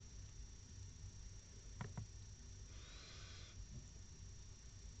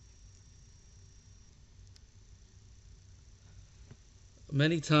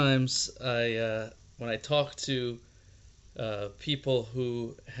many times when I talk to people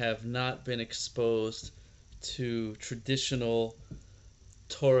who have not been exposed to traditional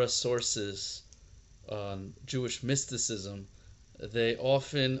Torah sources on Jewish mysticism, they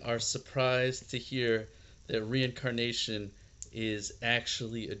often are surprised to hear that reincarnation is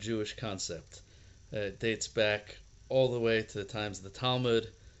actually a Jewish concept. It dates back all the way to the times of the Talmud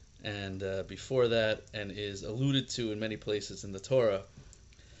and before that, and is alluded to in many places in the Torah.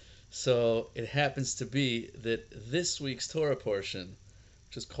 So it happens to be that this week's Torah portion,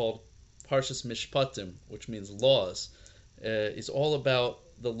 which is called Parshas Mishpatim, which means laws, is all about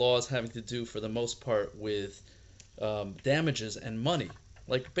the laws having to do, for the most part, with damages and money.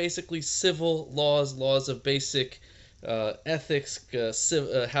 Like basically civil laws, laws of basic ethics,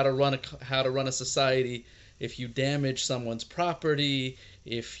 how to run a society. If you damage someone's property,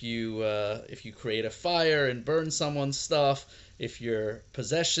 if you create a fire and burn someone's stuff, if your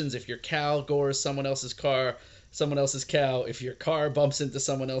possessions, if your cow gores someone else's cow, if your car bumps into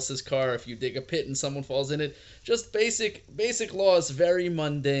someone else's car, if you dig a pit and someone falls in it, just basic laws, very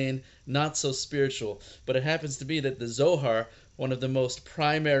mundane, not so spiritual. But it happens to be that the Zohar, one of the most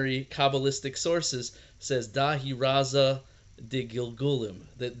primary Kabbalistic sources, says Dahi Raza de Gilgulim,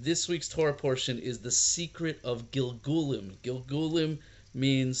 that this week's Torah portion is the secret of Gilgulim. Gilgulim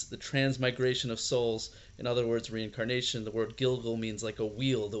means the transmigration of souls. In other words, reincarnation. The word Gilgul means like a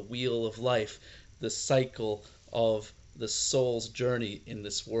wheel, the wheel of life, the cycle of the soul's journey in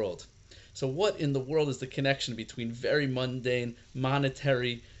this world. So what in the world is the connection between very mundane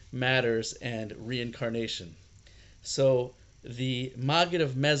monetary matters and reincarnation? So the Maggid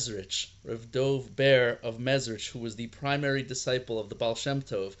of Mezrich, Rav Dov Ber of Mezrich, who was the primary disciple of the Baal Shem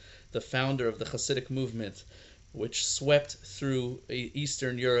Tov, the founder of the Hasidic movement, which swept through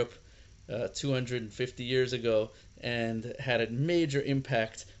Eastern Europe 250 years ago and had a major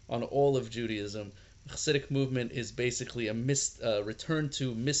impact on all of Judaism. The Hasidic movement is basically a return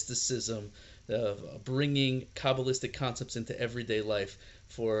to mysticism, bringing Kabbalistic concepts into everyday life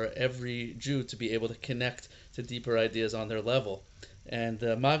for every Jew to be able to connect to deeper ideas on their level. And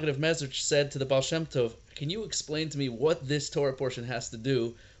the Maggid of Mezrich said to the Baal Shem Tov, can you explain to me what this Torah portion has to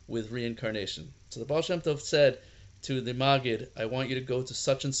do with reincarnation? So the Baal Shem Tov said to the Maggid, I want you to go to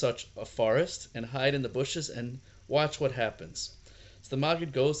such and such a forest and hide in the bushes and watch what happens. So the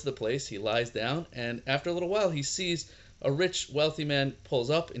Maggid goes to the place, he lies down, and after a little while he sees a rich, wealthy man pulls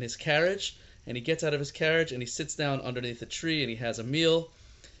up in his carriage, and he gets out of his carriage and he sits down underneath a tree and he has a meal,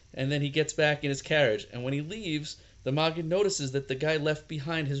 and then he gets back in his carriage. And when he leaves, the Maggid notices that the guy left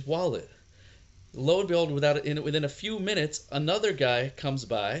behind his wallet. Lo and behold, within a few minutes, another guy comes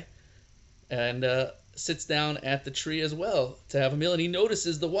by and sits down at the tree as well to have a meal, and he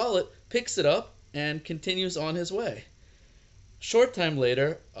notices the wallet, picks it up, and continues on his way. Short time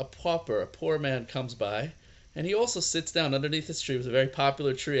later, a poor man comes by, and he also sits down underneath this tree. It was a very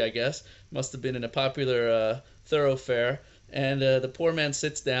popular tree, I guess. Must have been in a popular thoroughfare. And the poor man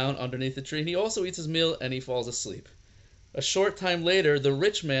sits down underneath the tree, and he also eats his meal, and he falls asleep. A short time later, the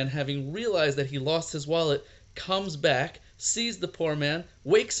rich man, having realized that he lost his wallet, comes back, sees the poor man,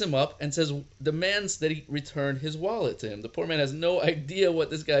 wakes him up, and demands that he return his wallet to him. The poor man has no idea what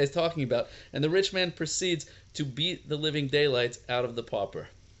this guy is talking about, and the rich man proceeds to beat the living daylights out of the pauper.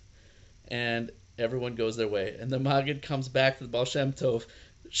 And everyone goes their way. And the Maggid comes back to the Baal Shem Tov,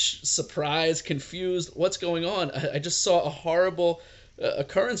 surprised, confused. What's going on? I just saw a horrible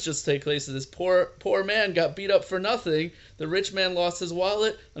occurrence just take place. This poor man got beat up for nothing. The rich man lost his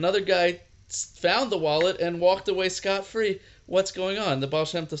wallet. Another guy found the wallet and walked away scot-free. What's going on? The Baal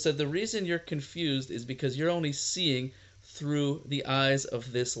Shem Tov said, the reason you're confused is because you're only seeing through the eyes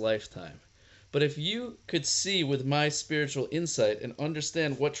of this lifetime. But if you could see with my spiritual insight and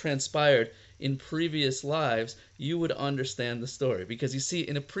understand what transpired in previous lives, you would understand the story. Because you see,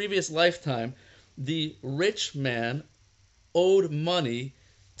 in a previous lifetime, the rich man owed money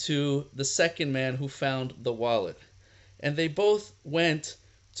to the second man who found the wallet. And they both went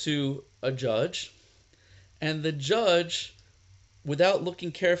to a judge, and the judge, without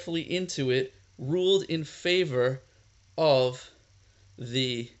looking carefully into it, ruled in favor of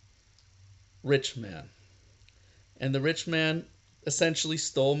the rich man. And the rich man essentially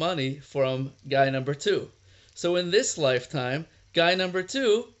stole money from guy number two. So in this lifetime, guy number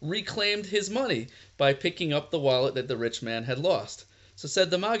two reclaimed his money by picking up the wallet that the rich man had lost. So said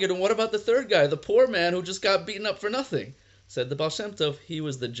the Maggid, and what about the third guy, the poor man who just got beaten up for nothing? Said the Baal Shem Tov, he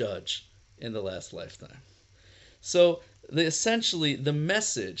was the judge in the last lifetime. So essentially the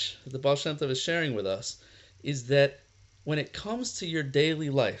message that the Baal Shem Tov is sharing with us is that when it comes to your daily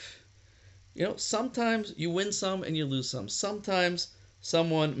life, sometimes you win some and you lose some. Sometimes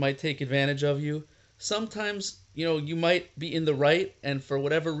someone might take advantage of you. Sometimes, you might be in the right, and for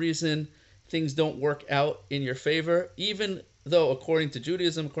whatever reason, things don't work out in your favor. Even though, according to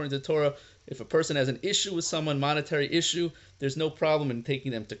Judaism, according to the Torah, if a person has an issue with someone, monetary issue, there's no problem in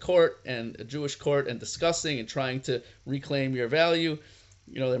taking them to court, and a Jewish court, and discussing and trying to reclaim your value.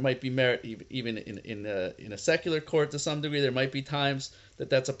 There might be merit even in a secular court to some degree. There might be times that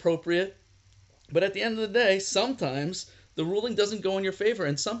that's appropriate. But at the end of the day, sometimes the ruling doesn't go in your favor,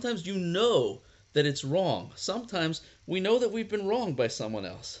 and sometimes you know that it's wrong. Sometimes we know that we've been wronged by someone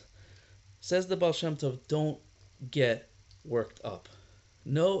else. Says the Baal Shem Tov, don't get worked up.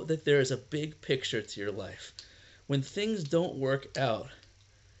 Know that there is a big picture to your life. When things don't work out,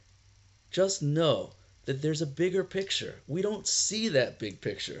 just know that there's a bigger picture. We don't see that big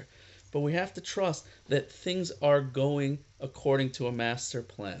picture, but we have to trust that things are going according to a master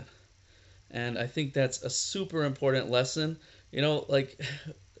plan. And I think that's a super important lesson.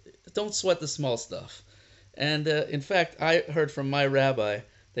 Don't sweat the small stuff. And in fact, I heard from my rabbi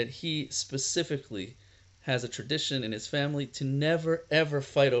that he specifically has a tradition in his family to never ever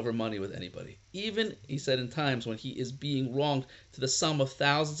fight over money with anybody. Even, he said, in times when he is being wronged to the sum of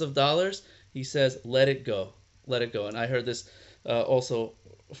thousands of dollars, he says, let it go. Let it go. And I heard this also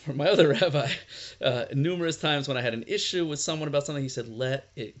from my other rabbi numerous times when I had an issue with someone about something. He said, let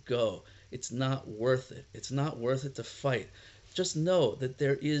it go. It's not worth it. It's not worth it to fight. Just know that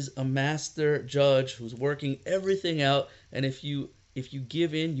there is a master judge who's working everything out, and if you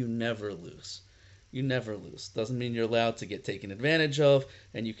give in, you never lose. You never lose. Doesn't mean you're allowed to get taken advantage of,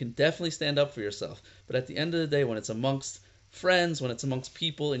 and you can definitely stand up for yourself. But at the end of the day, when it's amongst friends, when it's amongst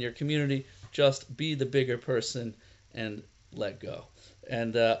people in your community, just be the bigger person and let go.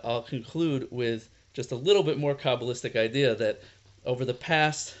 And I'll conclude with just a little bit more Kabbalistic idea that over the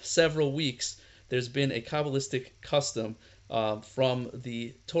past several weeks, there's been a Kabbalistic custom from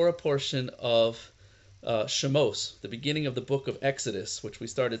the Torah portion of Shemos, the beginning of the book of Exodus, which we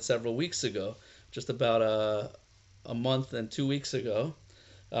started several weeks ago, just about a month and 2 weeks ago.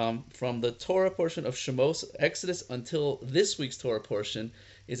 From the Torah portion of Shemos, Exodus, until this week's Torah portion,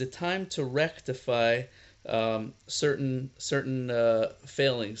 is a time to rectify certain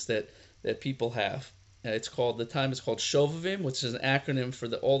failings that people have. The time is called Shovavim, which is an acronym for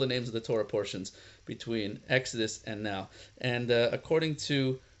all the names of the Torah portions between Exodus and now. And according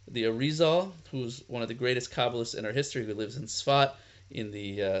to the Arizal, who's one of the greatest Kabbalists in our history, who lives in Sfat in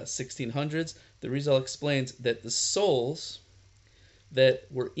the 1600s, the Arizal explains that the souls that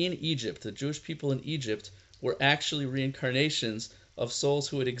were in Egypt, the Jewish people in Egypt, were actually reincarnations of souls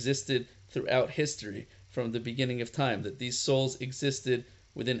who had existed throughout history from the beginning of time, that these souls existed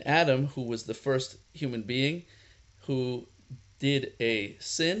within Adam, who was the first human being who did a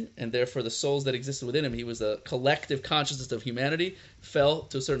sin, and therefore the souls that existed within him, he was a collective consciousness of humanity, fell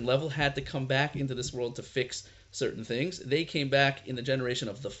to a certain level, had to come back into this world to fix certain things. They came back in the generation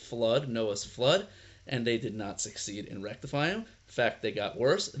of the flood, Noah's flood, and they did not succeed in rectifying them. In fact, they got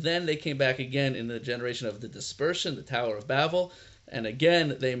worse. Then they came back again in the generation of the dispersion, the Tower of Babel, and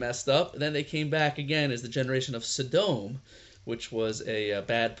again they messed up. Then they came back again as the generation of Sodom, which was a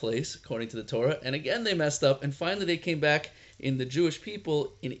bad place according to the Torah, and again they messed up, and finally they came back in the Jewish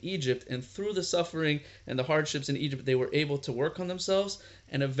people in Egypt, and through the suffering and the hardships in Egypt, they were able to work on themselves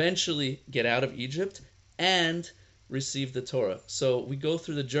and eventually get out of Egypt and receive the Torah. So we go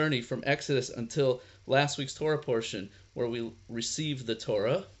through the journey from Exodus until last week's Torah portion, where we receive the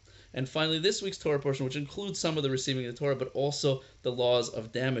Torah, and finally this week's Torah portion, which includes some of the receiving of the Torah, but also the laws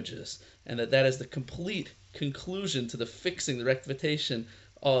of damages, and that is the complete conclusion to the fixing, the rectification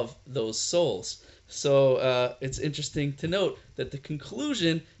of those souls. So it's interesting to note that the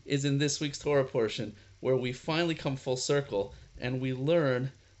conclusion is in this week's Torah portion, where we finally come full circle and we learn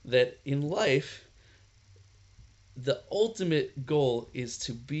that in life, the ultimate goal is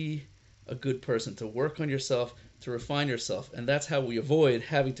to be a good person, to work on yourself, to refine yourself. And that's how we avoid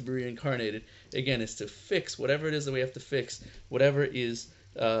having to be reincarnated. Again, is to fix whatever it is that we have to fix, whatever is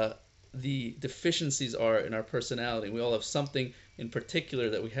the deficiencies are in our personality. We all have something in particular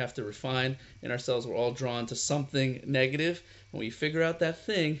that we have to refine in ourselves. We're all drawn to something negative. When you figure out that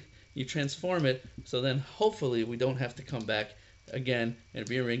thing, you transform it, so then hopefully we don't have to come back again and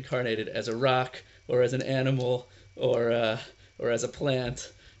be reincarnated as a rock or as an animal or as a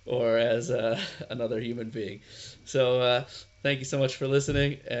plant or as another human being. So thank you so much for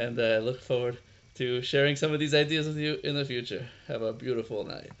listening, and I look forward to sharing some of these ideas with you in the future. Have a beautiful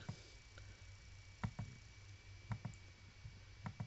night.